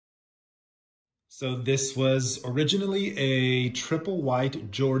So this was originally a triple white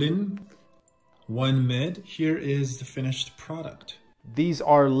Jordan, 1 mid. Here is the finished product. These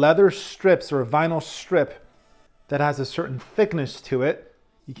are leather strips or a vinyl strip that has a certain thickness to it.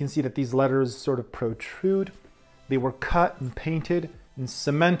 You can see that these letters sort of protrude. They were cut and painted and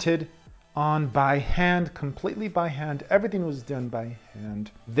cemented on by hand, completely by hand. Everything was done by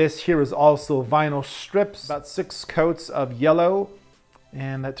hand. This here is also vinyl strips, about 6 coats of yellow,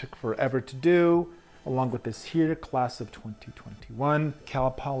 and that took forever to do, along with this here, class of 2021.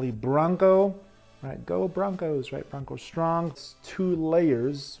 Cal Poly Bronco, right? Go Broncos, right? Bronco strong. It's 2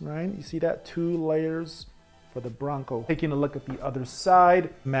 layers, right? You see that? 2 layers for the Bronco. Taking a look at the other side,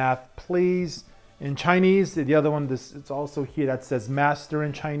 math please. In Chinese, the other one, it's also here that says master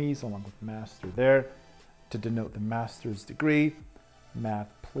in Chinese, along with master there to denote the master's degree.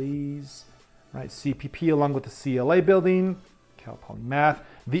 Math please, right? CPP along with the CLA building. Cal Poly Math.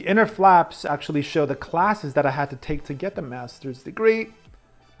 The inner flaps actually show the classes that I had to take to get the master's degree,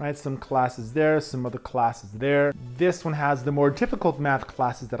 right? Some classes there, some other classes there. This one has the more difficult math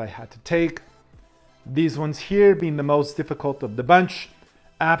classes that I had to take. These ones here being the most difficult of the bunch.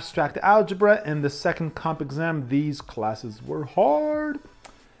 Abstract algebra and the second comp exam, these classes were hard.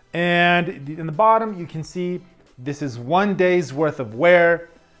 And in the bottom, you can see this is 1 day's worth of wear.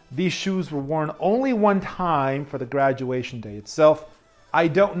 These shoes were worn only 1 time for the graduation day itself. I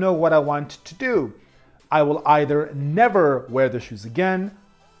don't know what I want to do. I will either never wear the shoes again,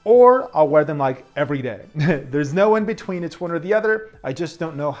 or I'll wear them like every day. There's no in between, it's one or the other. I just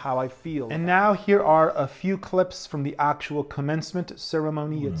don't know how I feel. And now here are a few clips from the actual commencement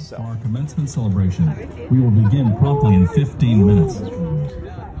ceremony itself. For our commencement celebration, we will begin promptly in 15 minutes.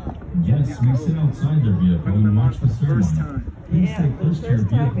 Yes, we sit outside their vehicle and watch the ceremony. Please stay close to your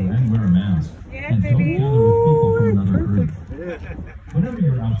vehicle and wear a mask. And don't gather with people from another group. Whenever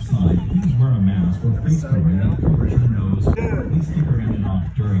you're outside, please wear a mask or face covering that covers your nose. Please keep your engine off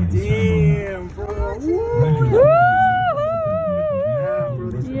during the ceremony. Damn, bro.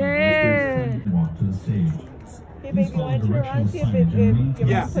 Yeah. Walk to the stage. Hey, baby, want to turn around and see if you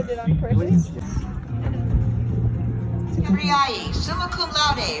put it on purpose? Riayi, summa cum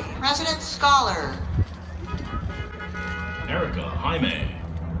laude, President Scholar. Erica Jaime.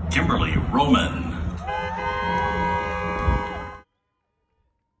 Kimberly Roman.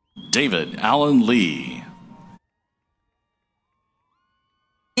 David Allen Lee.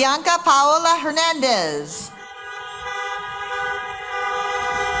 Bianca Paola Hernandez.